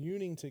side,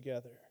 communing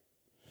together,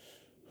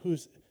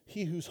 whose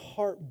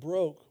heart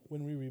broke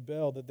when we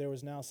rebelled, that there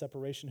was now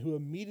separation, who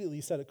immediately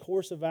set a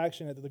course of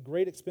action at the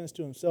great expense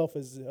to himself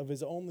of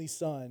his only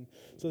son,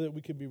 so that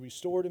we could be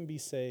restored and be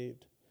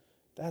saved.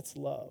 That's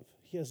love.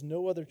 He has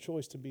no other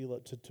choice to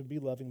be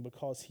loving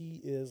because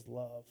he is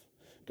love.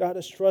 God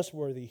is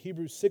trustworthy,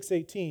 Hebrews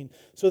 6:18,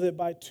 so that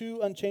by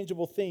two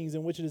unchangeable things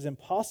in which it is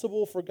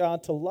impossible for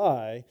God to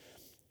lie,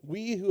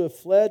 we who have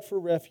fled for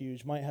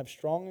refuge might have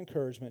strong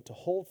encouragement to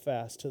hold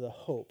fast to the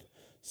hope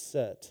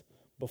set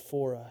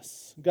before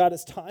us. God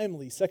is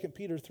timely. 2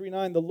 Peter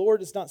 3:9, the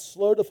Lord is not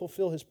slow to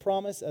fulfill his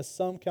promise, as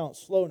some count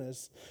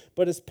slowness,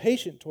 but is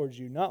patient towards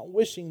you, not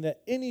wishing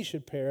that any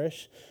should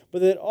perish, but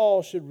that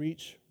all should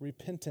reach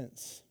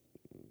repentance.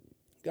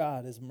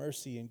 God is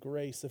mercy and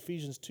grace.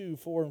 Ephesians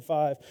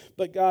 2:4-5.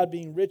 But God,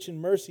 being rich in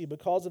mercy,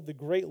 because of the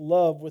great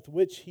love with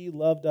which he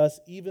loved us,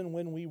 even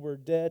when we were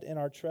dead in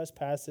our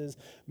trespasses,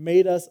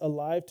 made us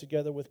alive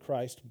together with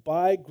Christ.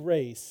 By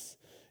grace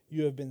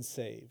you have been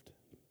saved.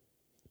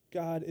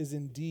 God is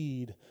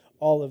indeed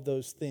all of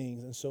those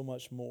things and so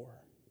much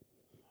more.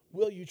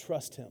 Will you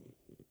trust him?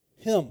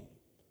 Him.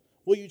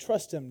 Will you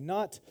trust him?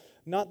 Not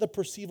the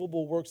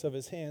perceivable works of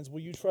his hands.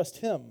 Will you trust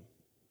him?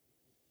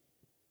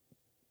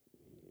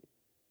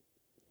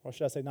 Or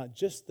should I say, not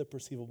just the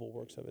perceivable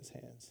works of his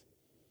hands.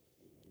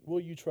 Will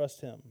you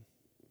trust him?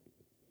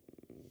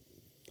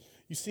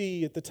 You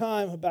see, at the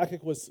time,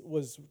 Habakkuk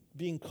was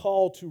being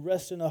called to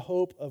rest in a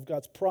hope of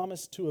God's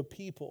promise to a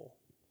people.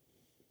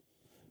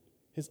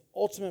 His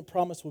ultimate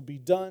promise would be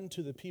done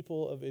to the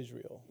people of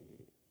Israel.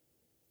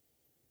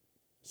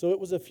 So it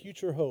was a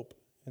future hope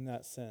in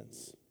that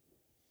sense.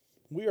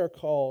 We are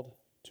called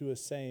to a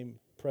same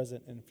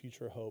present and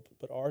future hope,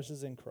 but ours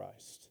is in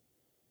Christ.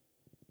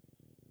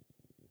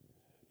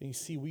 And you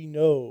see, we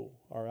know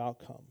our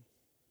outcome.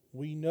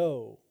 We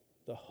know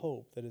the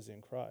hope that is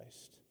in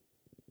Christ.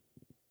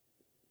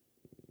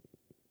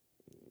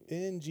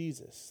 In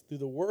Jesus, through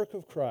the work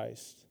of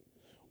Christ,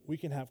 we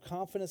can have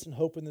confidence and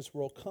hope in this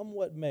world, come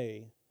what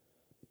may,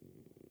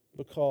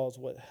 because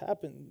what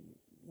happened,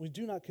 we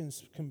do not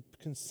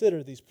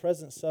consider these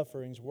present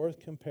sufferings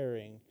worth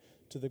comparing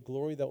to the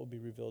glory that will be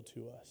revealed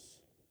to us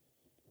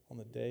on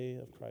the day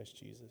of Christ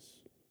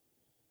Jesus,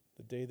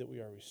 the day that we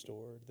are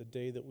restored, the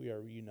day that we are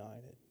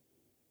reunited.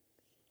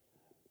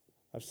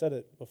 I've said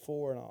it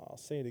before, and I'll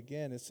say it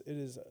again. It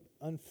is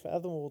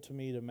unfathomable to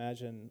me to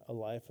imagine a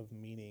life of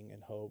meaning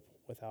and hope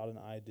without an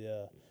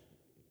idea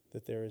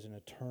that there is an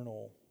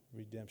eternal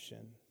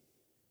redemption.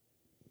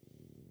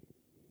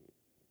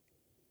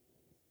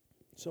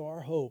 So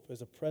our hope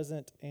is a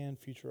present and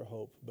future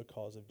hope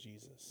because of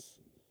Jesus.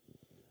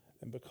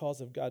 And because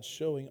of God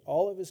showing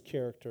all of his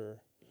character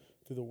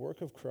through the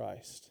work of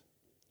Christ,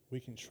 we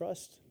can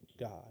trust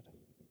God.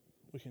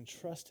 We can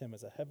trust him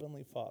as a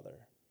heavenly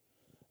Father.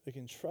 We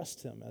can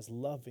trust him as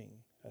loving,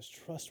 as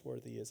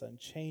trustworthy, as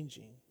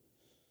unchanging.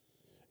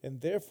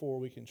 And therefore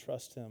we can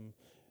trust him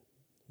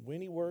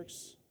when he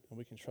works, and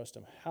we can trust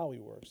him how he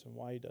works and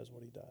why he does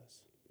what he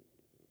does.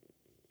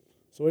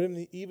 So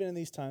even in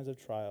these times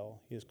of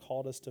trial, he has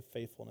called us to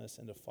faithfulness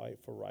and to fight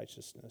for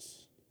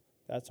righteousness.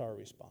 That's our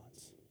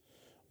response,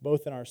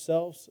 both in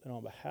ourselves and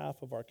on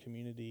behalf of our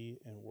community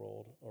and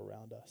world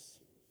around us.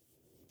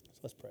 So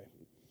let's pray.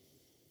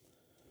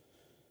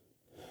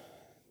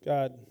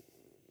 God,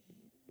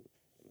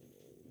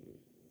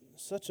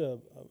 such a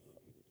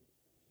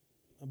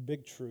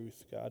big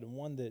truth, God, and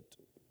one that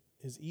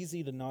is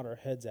easy to nod our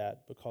heads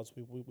at because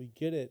we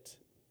get it.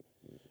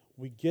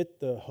 We get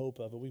the hope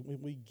of it.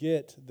 We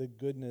get the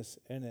goodness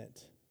in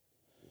it.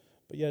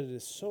 But yet it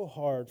is so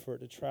hard for it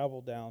to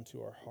travel down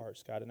to our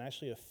hearts, God, and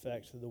actually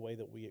affect the way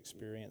that we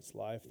experience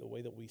life, the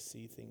way that we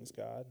see things,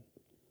 God.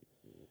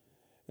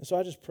 And so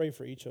I just pray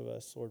for each of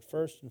us, Lord,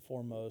 first and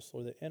foremost,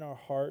 Lord, that in our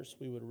hearts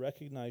we would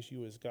recognize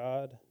you as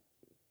God,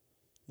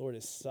 Lord,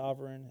 as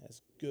sovereign,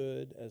 as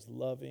good, as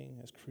loving,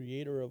 as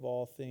creator of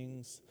all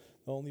things,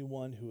 the only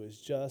one who is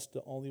just,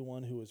 the only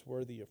one who is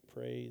worthy of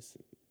praise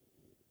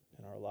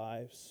in our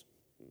lives.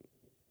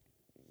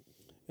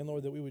 And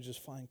Lord, that we would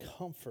just find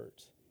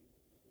comfort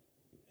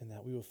in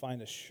that. We would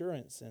find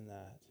assurance in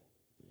that.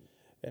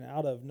 And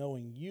out of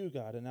knowing you,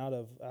 God, and out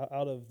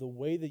of the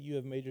way that you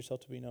have made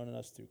yourself to be known in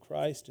us through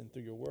Christ and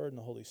through your word and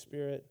the Holy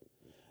Spirit,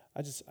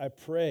 I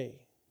pray,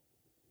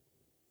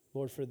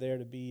 Lord, for there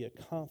to be a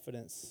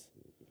confidence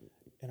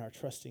in our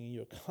trusting in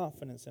you, a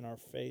confidence in our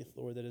faith,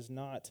 Lord, that is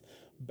not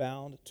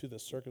bound to the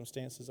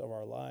circumstances of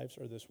our lives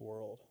or this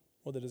world,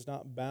 or that is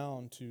not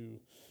bound to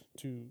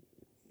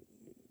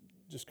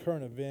just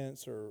current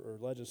events or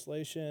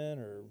legislation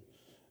or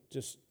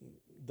just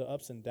the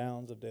ups and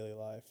downs of daily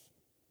life.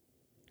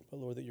 But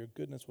Lord, that your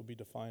goodness will be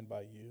defined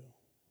by you.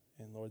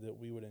 And Lord, that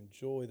we would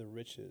enjoy the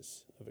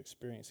riches of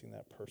experiencing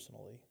that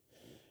personally.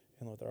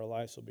 And Lord, that our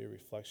lives will be a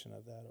reflection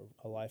of that,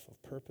 a life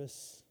of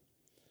purpose,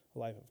 a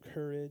life of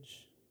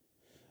courage,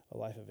 a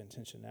life of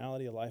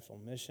intentionality, a life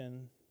on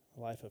mission, a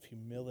life of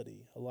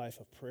humility, a life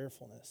of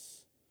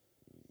prayerfulness.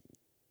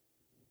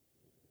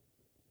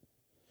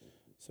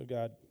 So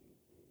God,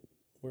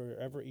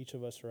 wherever each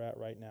of us are at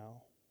right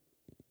now,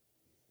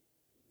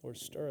 Lord,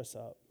 stir us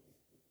up.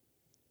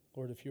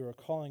 Lord, if you are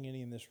calling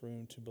any in this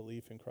room to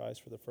belief in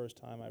Christ for the first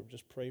time, I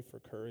just pray for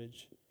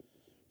courage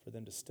for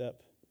them to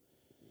step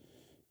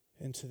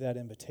into that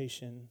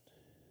invitation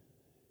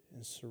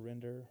and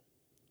surrender.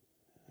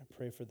 I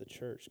pray for the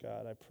church,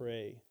 God. I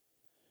pray,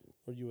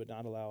 Lord, Lord, you would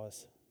not allow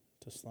us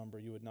to slumber.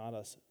 You would not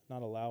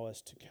allow us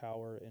to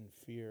cower in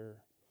fear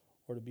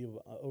or to be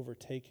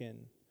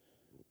overtaken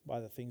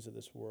by the things of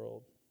this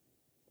world.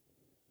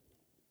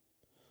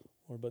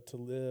 Lord, but to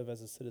live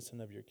as a citizen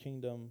of your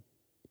kingdom,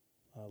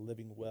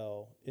 living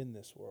well in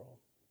this world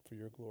for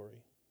your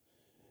glory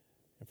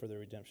and for the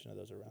redemption of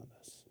those around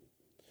us.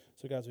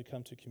 So, guys, we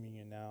come to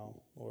communion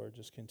now. Lord,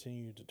 just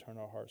continue to turn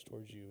our hearts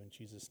towards you. In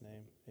Jesus'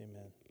 name,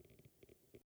 amen.